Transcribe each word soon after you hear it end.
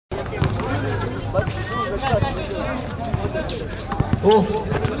Oh.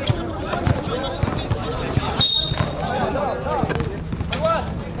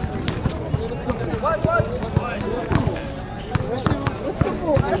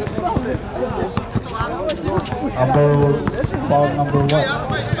 Foul number 1.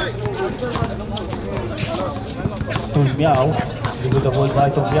 Tubigan. Good ball by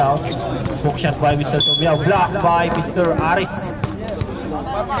Tubigan. Hook shot by Mr. Tubigan. Blocked by Mr. Aris.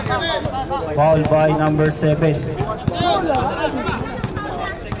 Foul by number 7.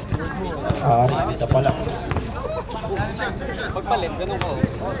 Aris, isa pala. Pagpalit, ganun ko.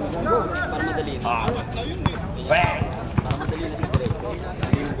 Para madali. Bang!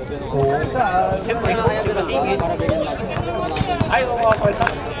 Oo. Siyempre, di ba sigit? Ay, wala.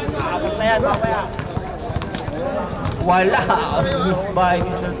 Aabot na yan, mamaya. Wala. Miss by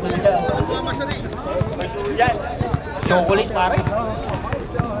Mr. Tubigan. Yan. Chocolate, pare.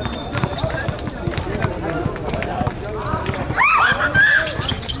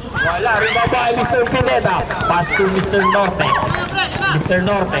 Wala. Rebound by Mr. Pineda. Pass to Mr. Norte. Mr.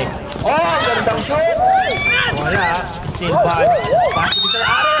 Norte. Oh, gandang shoot. Wala. Still bad. Pass to Mr.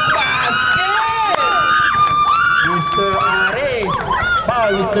 Aris. Basket! Mr. Aris.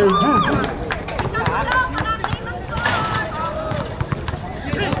 Foul, Mr. Jude.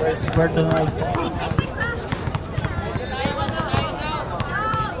 Where's Burton also?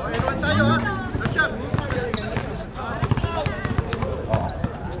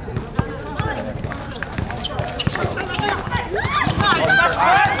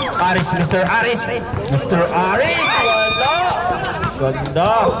 Aris, Mr. Aris. Mr. Aris. Wala.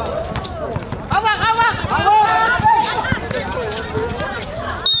 Ganda. Awak.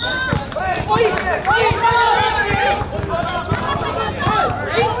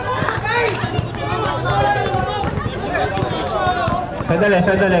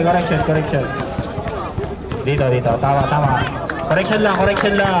 Sandali. Correction. Dito. Tama. Correction lang.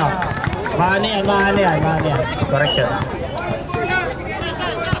 Maano yan. Correction.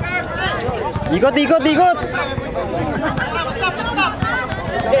 Ikot.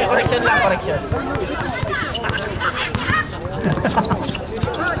 Hindi, correction lang.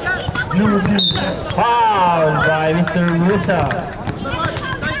 Foul by Mr. Musa.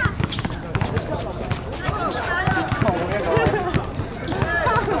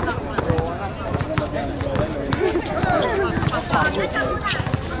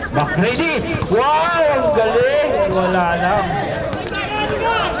 McGrady! Wow! Ang galing! Wala lang.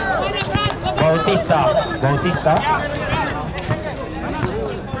 Bautista.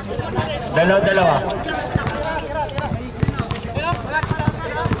 Dalawa.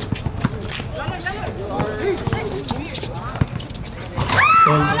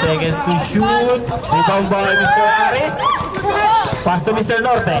 12 seconds to shoot. Rebound by Mr. Aris. Pass to Mr.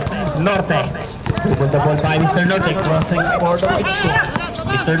 Norte. Rebound the ball by Mr. Norte. Crossing for the picture.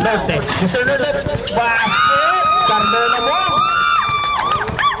 Mr. Norte. Basket! Carlo na mo.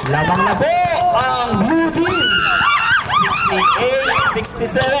 Lamang na po ang blue team.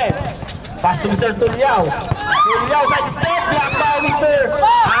 68-67. Pass to Mr. Tuliao. Side step. Block by Mr.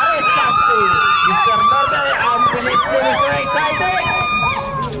 Aris. Pass to Mr. Norte. Ang bilis ni Mr. Excited.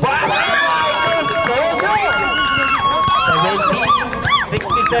 Basket by Custodio.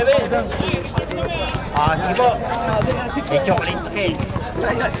 70-67. Sige po. May chocolate to kill.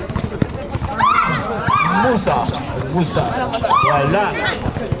 Musa. Wala.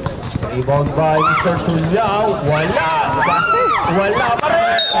 Rebound by Mr. Tuliao. Wala pa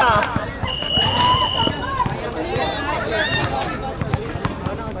rin.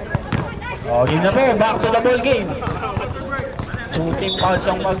 Game na po. Back to the ball game. 2 team fouls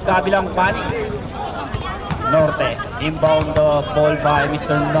ang magkabilang panig. Norte. Inbound the ball by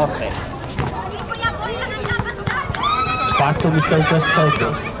Mr. Norte. Pass to Mr. Custodio.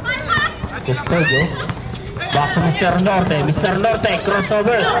 Back to Mr. Norte. Mr. Norte,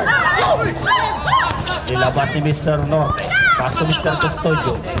 crossover. Ilabas ni Mr. Norte. Pass to Mr.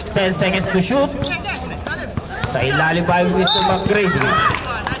 Custodio. 10 seconds to shoot. Sa ilalim by Mr. McGrady.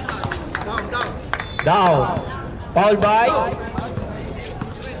 Down. Foul by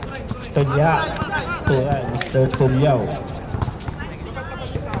Mr. Tuliao.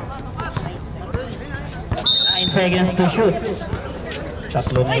 9 seconds to shoot.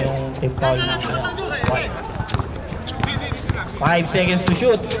 Tatlo na yung team foul ng White. 5 seconds to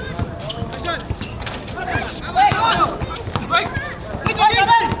shoot.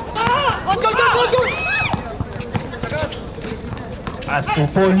 As to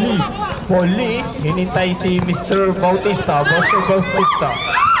Polly, hinintay si Mr. Bautista.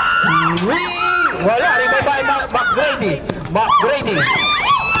 Wala, rebound by McGrady.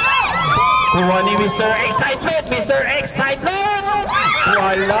 Kuha ni Mr. Excitement. Mr. Excitement.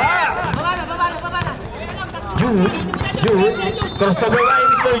 Wala. Jude. Crossover by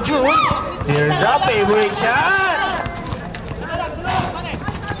Mr. Jude. Teardrop, favorite shot.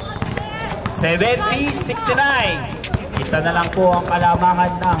 70-69. Isa na lang po ang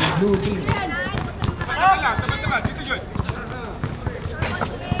kalamangan ng blue team.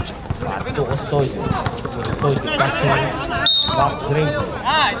 Pass to Custodio. Pass to back grade.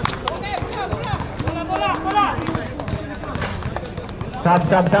 Sub,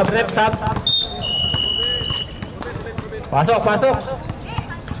 rep, sub. Pasok.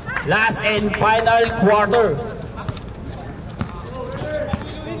 Last and final quarter.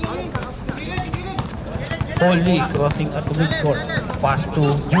 Polly crossing at midcourt. Pass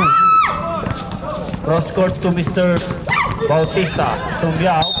to Jude. Cross court to Mr. Bautista.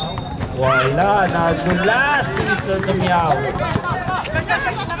 Tumyaw. Wala. Nadulas si Mr. Tumyaw.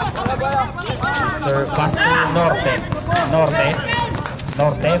 Mr. Pass to Norte.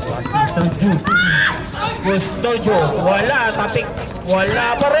 Pass to Mr. Jude. Custodio. Wala. Tapik.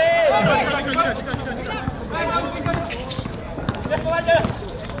 Wala pa rin.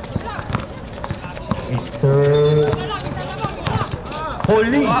 Mr.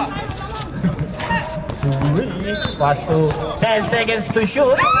 Polly. Pass to 10 seconds to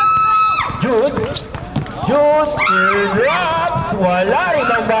shoot. Jude. Drops. Wala rin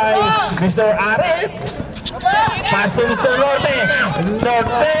ang by Mr. Ares. Pass to Mr. Norte.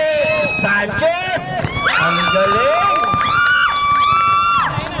 Sanchez. Ang galing.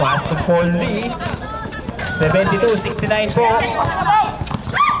 Pass to Polly. 72-69 po.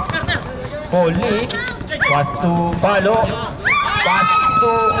 Polly. Pass to Palo. Pass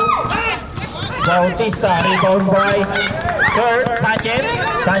to Bautista. Rebound by Kurt Sanchez.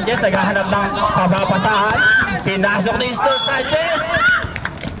 Sanchez naghahanap ng pabapasahan. Pinasok ni Mr. Sanchez.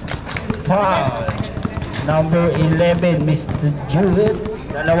 Foul. Number 11, Mr. Jude.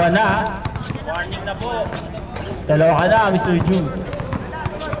 Dalawa na. Warning na po. Dalawa ka na, Mr. Jude.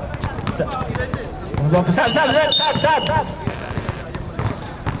 Sab.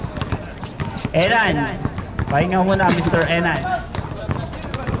 Enan. Pahinga muna, Mr. Enan.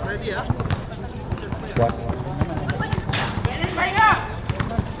 Ready, ha? What?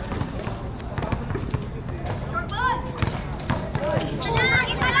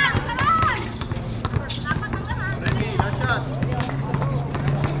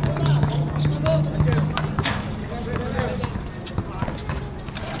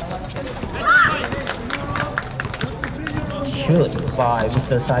 Shoot by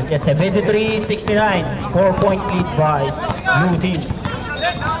Mr. Sanchez. 73-69. 4-point lead by blue team.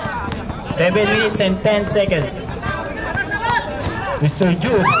 7 minutes and 10 seconds. Mr.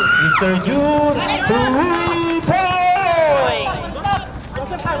 Jude. 3-point.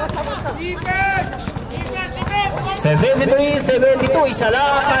 73-72. Isa lang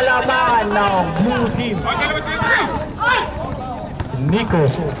ang kalamangan ng blue team. Nico.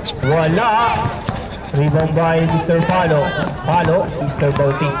 Wala. Rebound by Mr. Palo, Mr.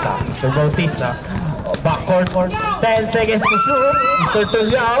 Bautista. Backcourt, 10 seconds to shoot. Mr.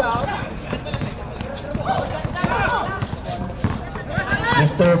 Tuliao.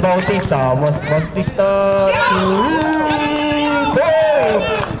 Mr. Bautista.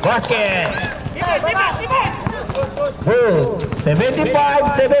 Basket. Good.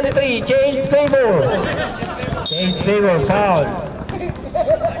 75-73. Change favor. Foul.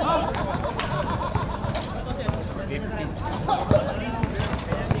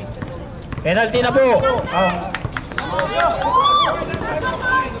 Penalty na po.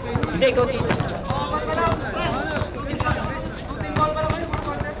 Hindi, konti.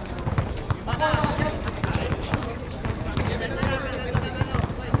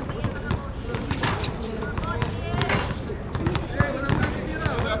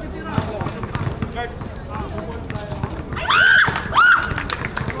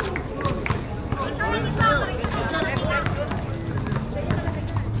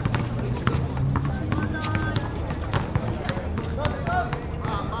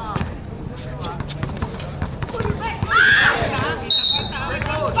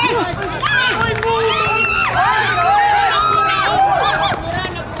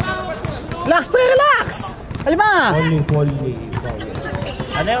 Relax! Alma! Volley.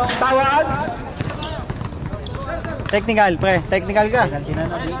 Ano yung tawag? Technical, pre. Technical ka. Penalty na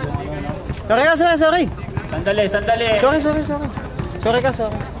natin. Sorry ka, sorry. Sandali. Sorry. Sorry ka.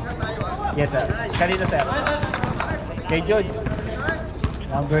 Yes, sir. Kanino, sir? Kay Jude.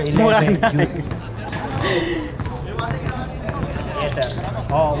 Number 11, Jude. Yes, sir.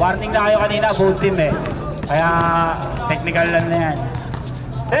 Oh, warning na kayo kanina, both team eh. Kaya technical lang na yan.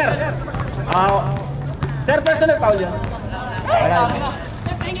 Sir, Sir, personal foul yun. Wala.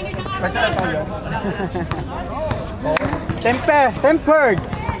 Personal foul yun. Tempered.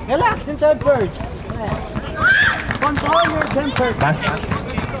 Relax and tempered. Control your temper. Basket.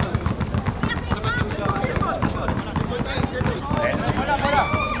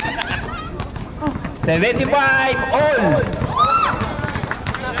 $75 all.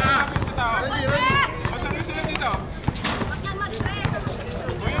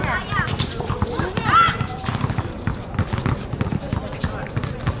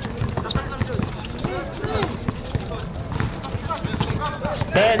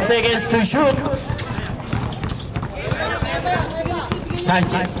 Ten seconds to shoot.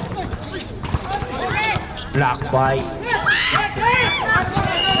 Sanchez. Blocked by.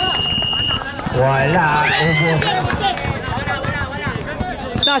 Wala. Ubos.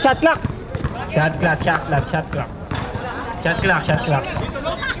 Na, shot clock. Shot clock.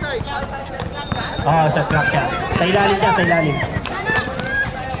 Oh, shot clock siya. Sa ilalim siya, sa ilalim.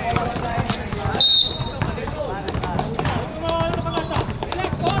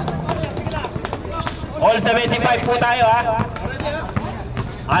 All 75 po tayo, ha.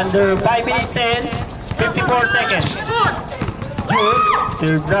 Under 5 minutes and 54 seconds. Jude,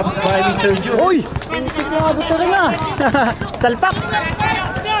 still drops by Mr. Jude. Uy! Pinikit niya nga gusto rin na. Salpak.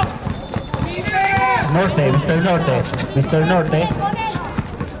 Norte, Mr. Norte.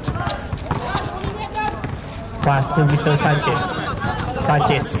 Pass to Mr.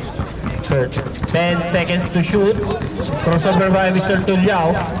 Sanchez. 10 seconds to shoot. Crossover by Mr.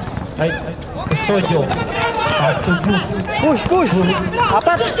 Tuliao. Ay, Custodio. Pass to Jude. Push.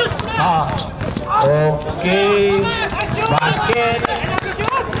 Apat. Okay. Basket.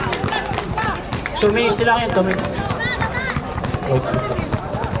 2 minutes lang yun, 2 minutes.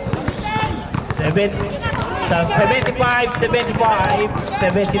 Sa 75, 79.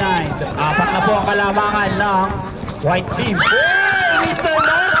 Apat na po ang kalamangan ng white team. Oh, Mr.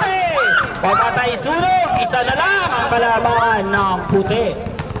 Norte! Pamatay sunog. Isa na lang ang kalamangan ng puti.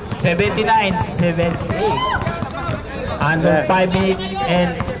 79-78. Under 5 minutes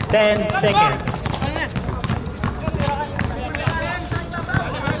and 10 seconds.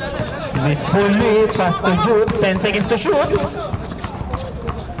 Miss Puli, pass to Jude. 10 seconds to shoot.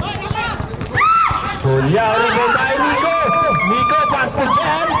 Julia, rebound by Nico. Nico, pass to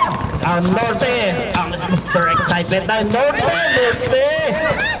Jan. Ang Norte. Ang Mr. Excitement na Norte.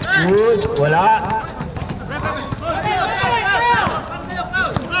 Good. Wala.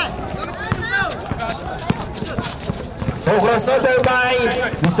 Crossover by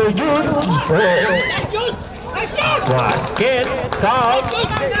Mr. Jude. Basket. Count.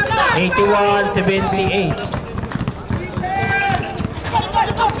 81-78.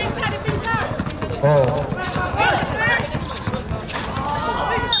 Foul.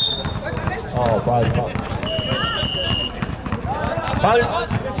 Foul.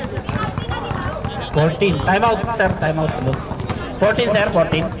 14. Timeout, sir. Timeout. 14, sir.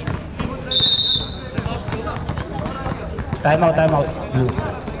 14. Timeout. Blue.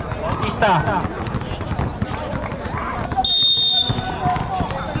 Bautista.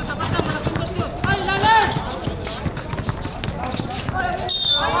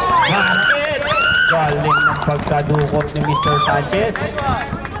 Basket. Galing ng pagkadukot ni Mr. Sanchez.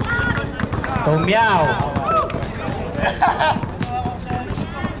 Tumiao.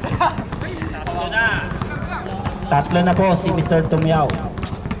 Tatlo na po si Mr. Tumiao.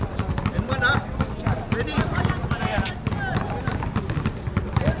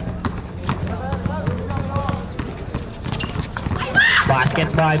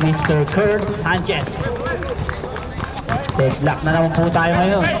 Basket by Mr. Kurt Sanchez. Deadlock na naman po tayo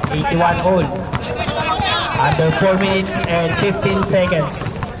ngayon. 81 all. Under 4 minutes and 15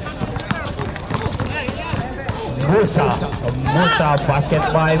 seconds. Musa, basket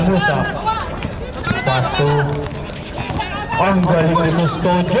by Musa. Pass to. Ang galing ni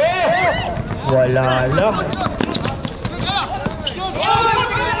Custodio. Wala lang.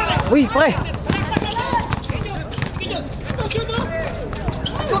 Uy, pre.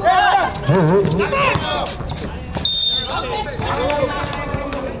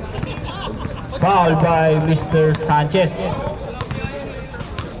 Foul by Mr. Sanchez.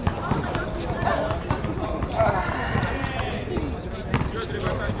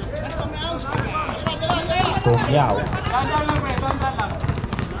 Tumiao.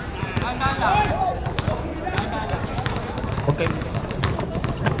 Okay.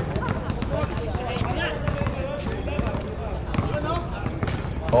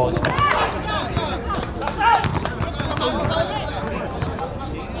 Oh.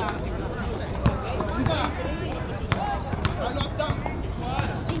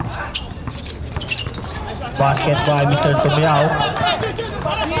 basket by Mr. Tubiao.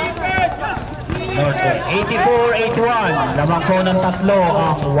 Norte, 84-81. Lamang po ng tatlo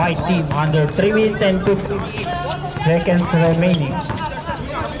ang white team under 3 minutes and 50 seconds remaining.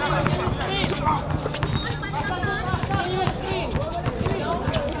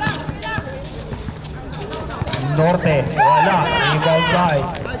 Norte, wala. Rebound by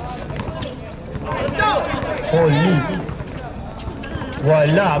Paul Lee.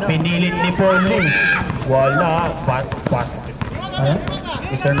 Wala. Pinilit ni Paul Lee. Wala. Pass.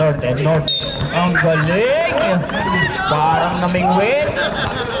 Mr. Norte. Ang galing. Parang namingwit.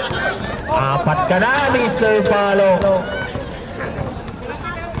 4 ka na, Mr. Palo.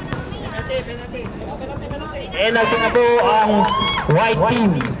 Naging po ang white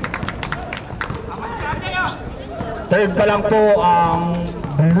team. Third pa lang po ang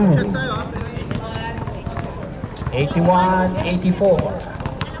blue. 81-84.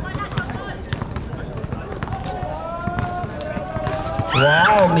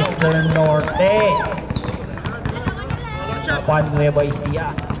 Wow, Mr. Norte. Japan Nueva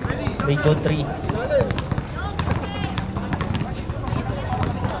Ecija. Region 3.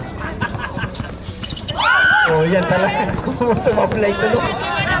 Oh, yan talaga. Kung sumaplay ito.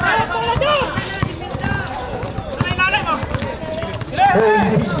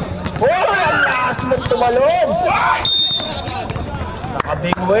 Holy! Oh, ang lakas mong tumalon!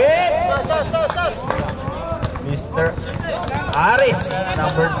 Nakabingwit! Mr. Aris,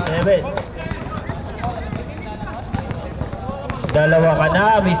 number 7. Dalawa ka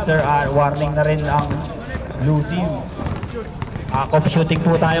na, Mr. Aris. Warning na rin ang blue team. Cop shooting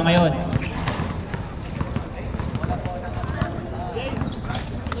po tayo ngayon.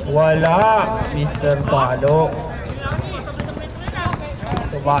 Wala, Mr. Palo.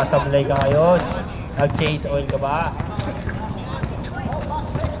 Sumasablay ka ngayon. Nag-chase oil ka ba?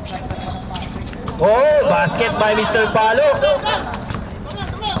 Oh, basket by Mr. Palo.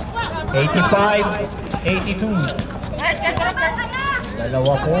 85-82.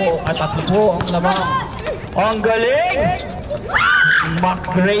 Dalawa po at tatlo po ang lamang. Ang galing!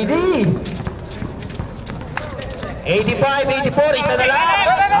 McGrady. 85-84. Isa na lang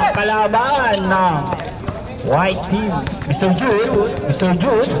ang kalaban ng white team. Mr.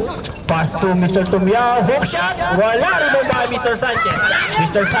 Jude. Pass to Mr. Tumiao. Hook shot. Wala. Rebound by Mr.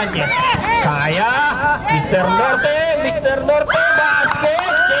 Sanchez. Kaya. Mr. Norte.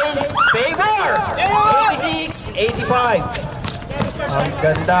 Basket. Change favor. 86-85. Ang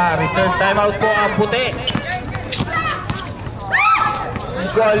ganda. Reserve timeout po ang puti.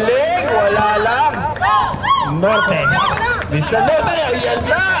 Galing. Wala lang. Norte. Mr. Norte. Ayan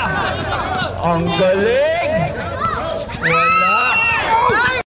na. Ang galing. Wala.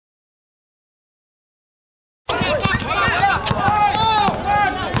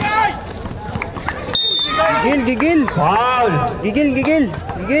 Gigil. Foul. Gigil.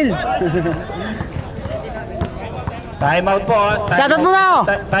 Time out po. Shoutout mo na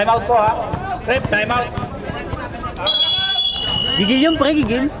ako. Time out po ha. Rep, time out. Gigil yung pre,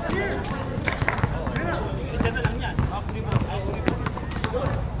 gigil.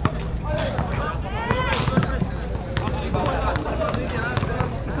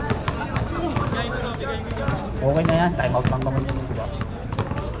 Okay na yan. Time out lang naman yun. Diba?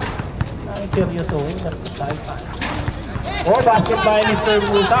 Ay, seryoso. Oh, basket by Mr.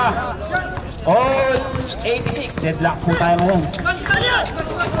 Musa. Oh, 86. Deadlock po tayo ngayon.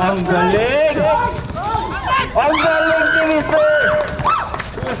 Ang galing. Ang galing ni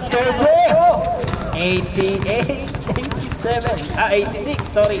Mr. Joe. 88, 87. 86,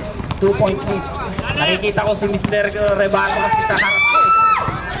 sorry. 2-point lead. Nakikita ko si Mr. Rebato kasi sa harap ko.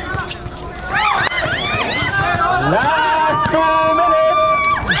 Last 2 minutes.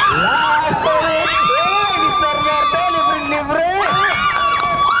 Hey, Mr. Norte, libre.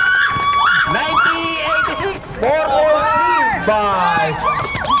 90-86. 4-point lead by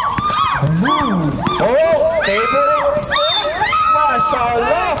blue. Oh, favorite.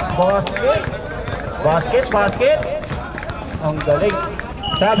 Mashallah. Basket. Ang galing.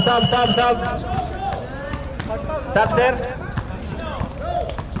 Sub. Sub, sir.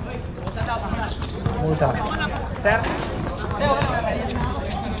 Musa. Sir.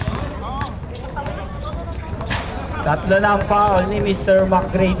 Tatlo na ang foul ni Mr.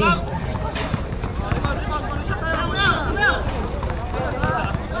 McGrady.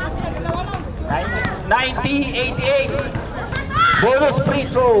 $90-88. Bonus free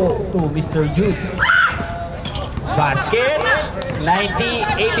throw to Mr. Jude. Basket.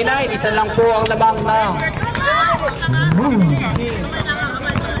 90-89. Isa lang po ang lamang ng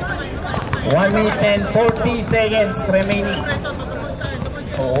 1 minute and 40 seconds remaining.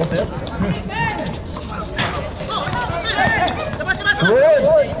 Oo, sir. Good.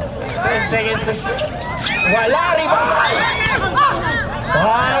 10 seconds to shoot. Wala, rebound.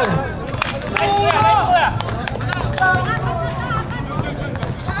 Foul.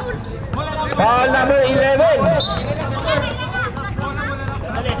 Foul number 11.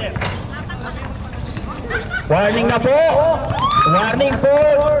 Warning na po. Warning po.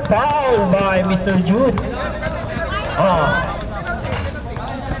 Foul by Mr. Jude. Oh.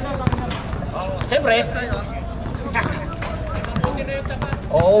 Siyempre.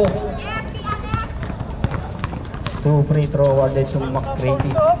 Oo. 2 free throw awarded to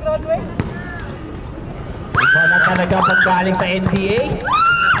McCready. Iba na talaga paggaling sa NBA.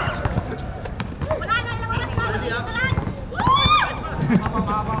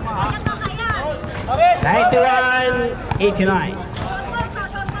 91-89.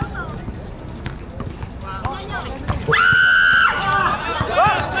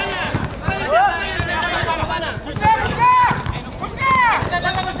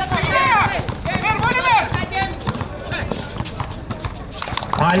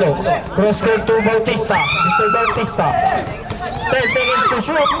 Halo, cross court to Bautista. Mr. Bautista. 10 seconds to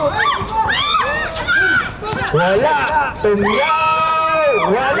shoot. Wala.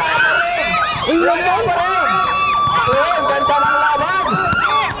 Tumyaw. Wala pa rin. Wala pa rin. Oh, ganda ng laban.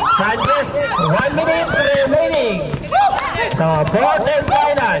 Sanchez, 1 minute remaining. Sa fourth and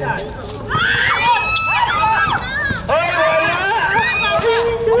final. Oy, wala.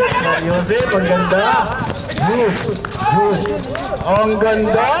 Yosef, ang ganda. Good. Good. Ang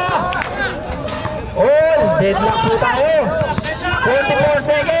ganda. All, deadlock po tayo. 44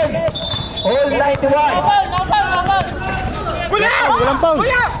 seconds. All 91. Walang foul.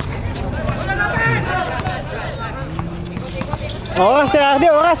 Oras ya, di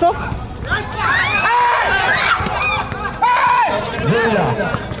oras oh. Bula.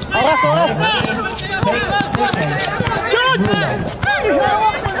 Oras. 6 seconds. Bula.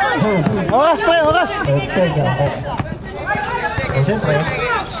 Oras pa, oras. Ortega. O siyempre,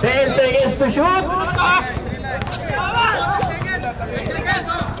 10 seconds to shoot.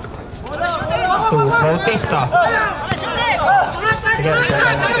 To Bautista.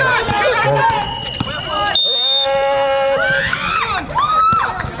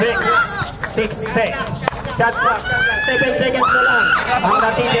 Sige, Six seconds. Shot clock. 7 seconds na lang ang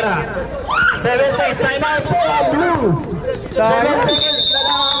natitira. 7 seconds. Time out po ang blue. 7 seconds na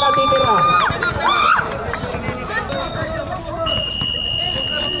lang ang natitira.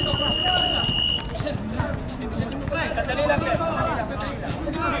 Sandali lang, sir.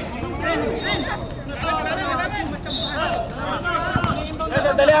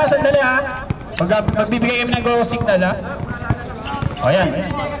 Sandali ha. Magbibigay kami ng go signal ha. O yan.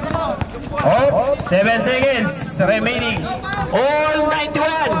 Oh, 7 seconds remaining. All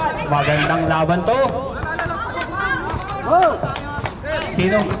 91. Magandang laban to.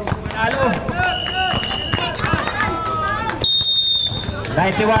 Sino manalo?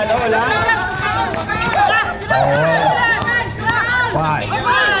 91 all ha. Oh. 5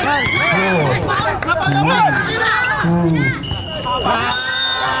 4 3 2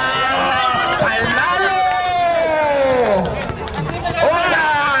 Panalo!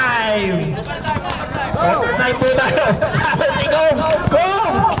 All-time! All-time po tayo! Kasan si Gom!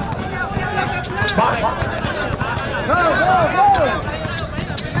 Gom! Bakit?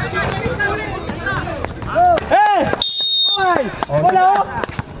 Hey! Wala oh!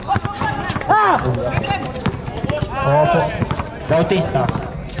 Opo.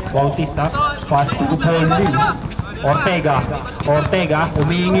 Bautista. Fast to only. Ortega,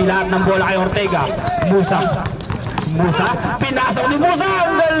 humihingi lahat ng bola kay Ortega. Musa, pinasok ni Musa,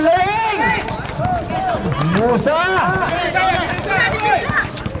 ang galing! Musa!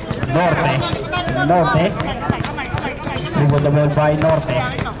 Norte. Dribble the ball by Norte.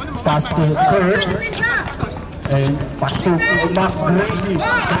 Pass to Kurt. And pass to McGrady.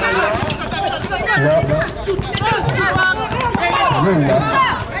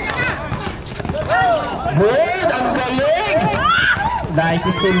 Good, ang galing! Nice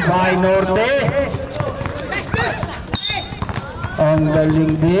steal by Norte. Ang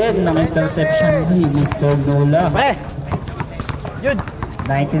galing din ng interception ni Mr. Nola.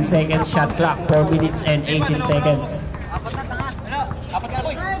 19 seconds shot clock, 4 minutes and 18 seconds.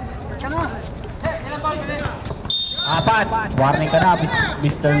 Apat. Warning ka na,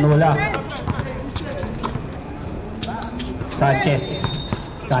 Mr. Nola. Sanchez.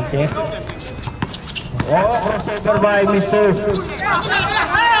 Oh, crossover by Mr.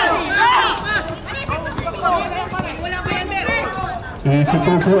 Easy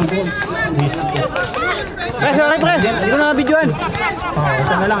 2 points. Sorry pre, hindi ko na videoan.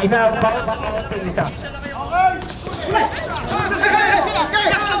 Isa na lang, isa.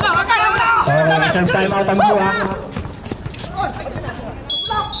 Isang time out ang buha.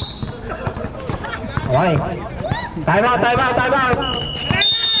 Okay. Time out.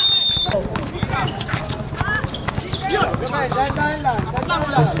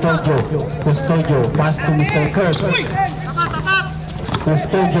 Custodio. Pass to Mr. Kirk.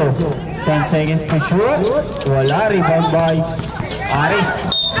 Custodio. 10 seconds to shoot. Wala. Rebound by Aris.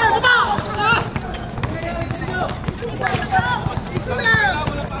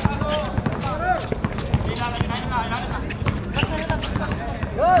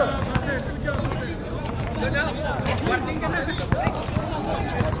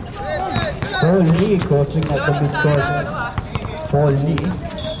 Paul Lee crossing at the midcourt. Paul Lee.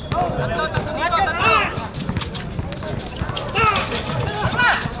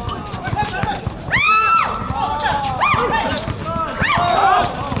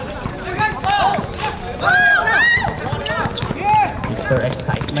 Mr.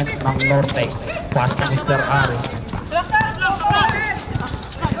 Excitement ng Norte. Pass to Mr. Aris.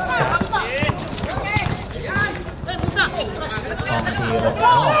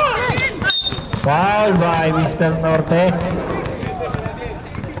 Foul by Mr. Norte.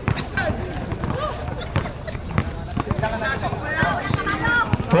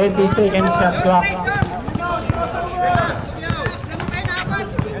 20 seconds shot clock.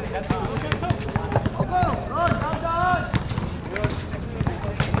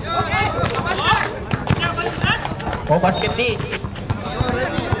 Oh, basket D.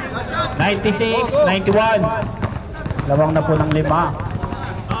 96, 91. Lawang na po ng 5.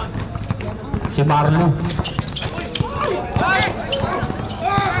 Si Marlo.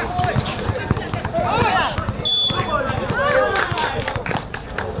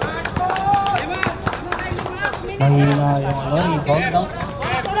 Mahina yung rebound, no?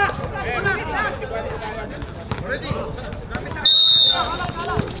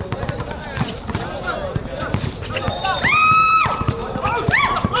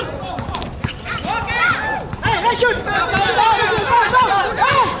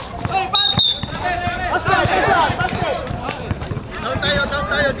 Down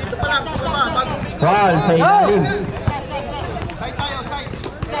tayo, dito pa lang. Foul sa ilalim.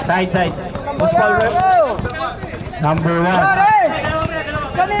 Side. Push ball rep. Number 1.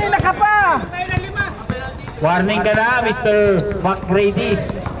 Kanina ka pa! Warning ka na, Mr. McBrady.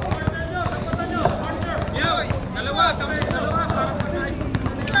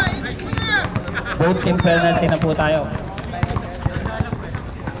 Both team penalty na po tayo.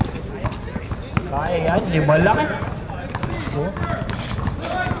 Kaya yan, 5 lang.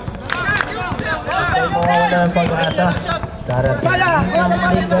 Ito mo na ang pag-asa. Darating ang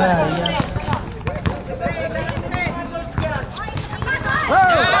ligaya.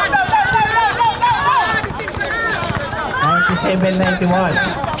 97-91.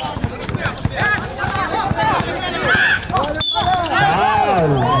 Foul!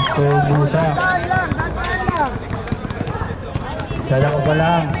 Mr. Musa. Sada ko pa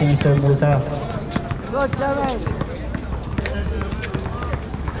lang si Mr. Musa.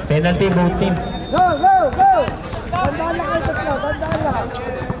 Penalty both team. Go! Tandaan lang kayo tatlo, tandaan lang.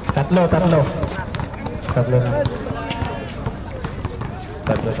 Tatlo na.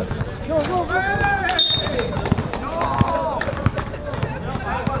 Tatlo. Go!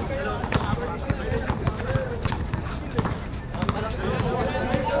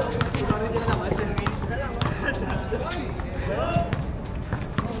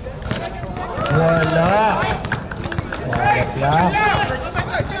 Wala. Walas lang.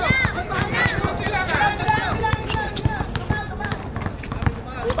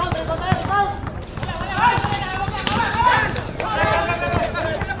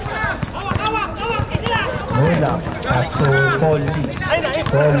 Wala. Pass to Paul Lee.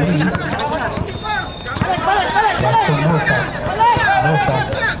 Pass to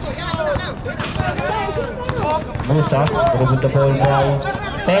Musa. Dribble the ball by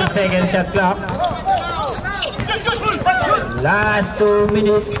 10 seconds shot clock. Last 2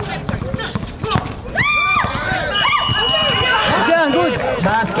 minutes. Yan, good!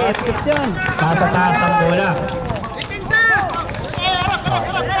 Basket. Taas ang bola.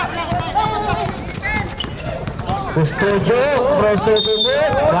 Custodio, crossover,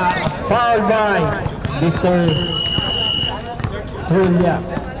 foul by Mr. Julia.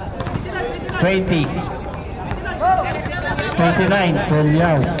 20. 29,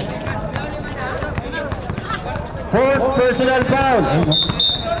 Julia. Fourth personal foul.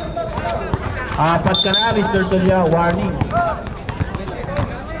 Apat ka na, Mr. Julia. Warning.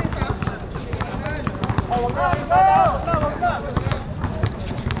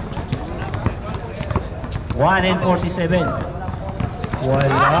 One and 47.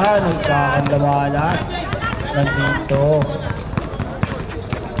 Wala, nagkakalawalas. Nandito.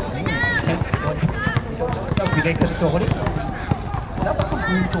 Bigay ka ng chocolate. Dapat sa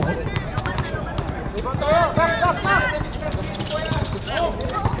buong chocolate.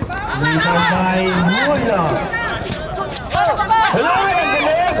 Rebound by Mula. Wala,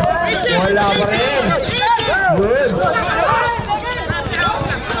 nagdilig. Wala pa rin. Good.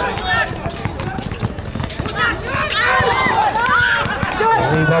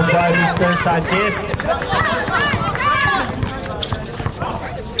 Rebound by Mr. Sanchez.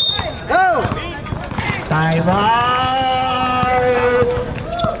 Time out!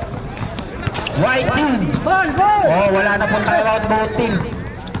 White team! Oh, wala na pong time out both team.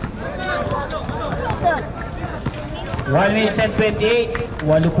 1 minute and 28.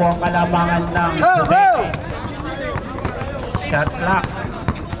 Walo po ang kalamangan ng Tubigan. Shot clock.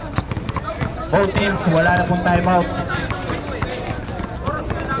 Both teams, wala na pong time out.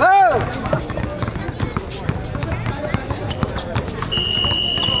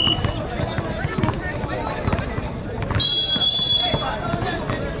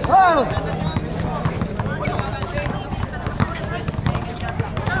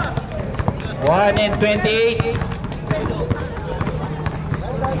 One and 28.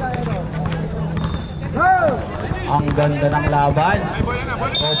 Ang ganda ng laban.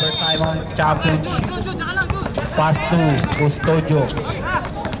 Overtime ang championship. Pass to Custodio.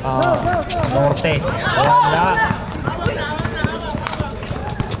 Norte. Wala.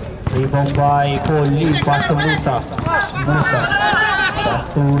 Rebound by Coley. Pass to Musa. Musa. Pass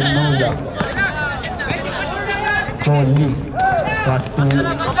to Nula. Coley. Pass to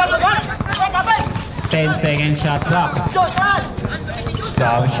 10 second shot clock.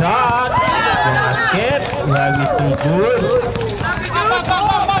 Jump shot. Basket. By Mr. June.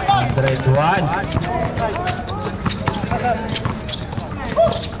 101.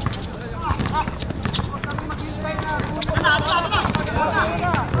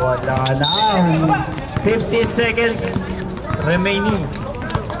 Wala na. 50 seconds remaining.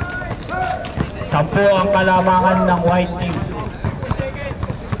 10 ang kalamangan ng white team.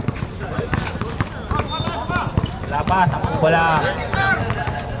 Labas, ang bola.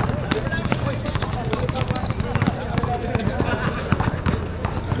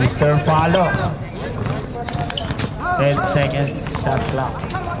 Mr. Palo. 10 seconds shot clock.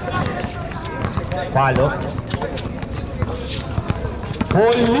 Palo.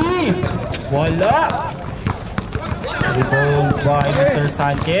 Holy! Wala! Rebound by Mr.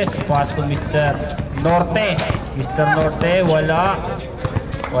 Sanchez. Pass to Mr. Norte. Mr. Norte, wala.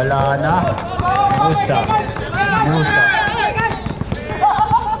 Wala na. Musa. Musa.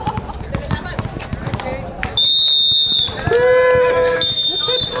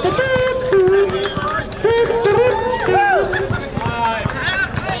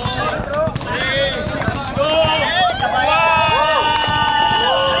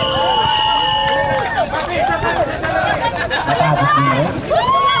 Natapos din yun.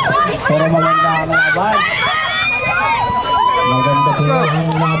 Pero maganda ang laban. Maganda po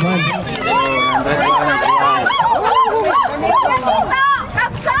ang laban.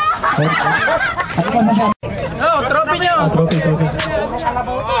 Oh, trophy nyo! Trophy.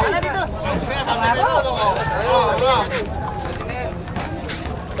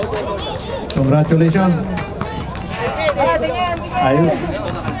 Congratulations. Ayos.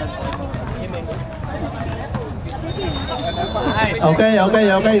 Okay.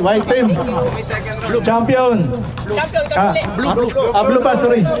 White team. Champion. Blue pa,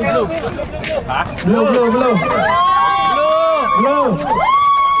 sorry. Blue.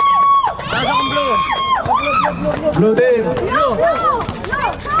 Blue team.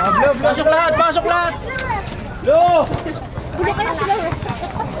 Pasok lahat! Blue!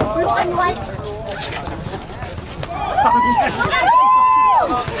 Blue and white.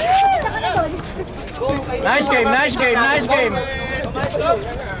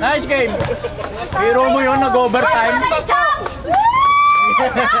 Nice game. Hero mo yun, nag-overtime.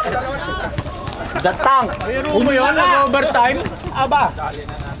 The tank. Hero mo yun, nag-overtime. Aba.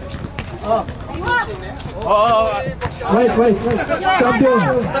 Wait. Champion.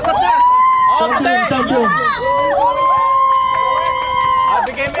 Champion.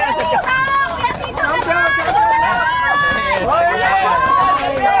 Bigay mo yan.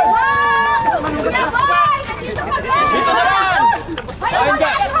 Dito naman!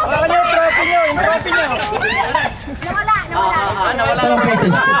 Wala niyo yung trophy niyo! Nawala.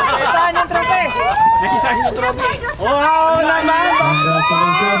 Saan yung trophy? Nasisaan yung trophy. Wow naman!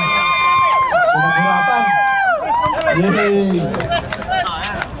 Congratulations. Pinaghirapan. Yay!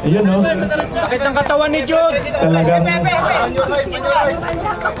 Ayun, no? Bakit ang katawan ni Jude? Talagang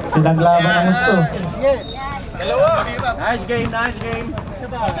pinaglaban ang gusto. Nice game, nice game.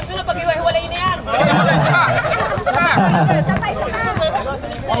 Susunod pag-iwalay na yan.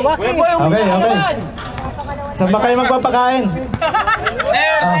 Okay, okay. Saan ba kayo magpapakain?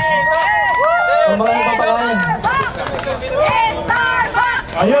 Saan ba kayo magpapakain?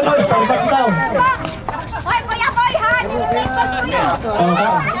 Ayun, no, Starbucks daw. Hoy, kuya, boy, ha?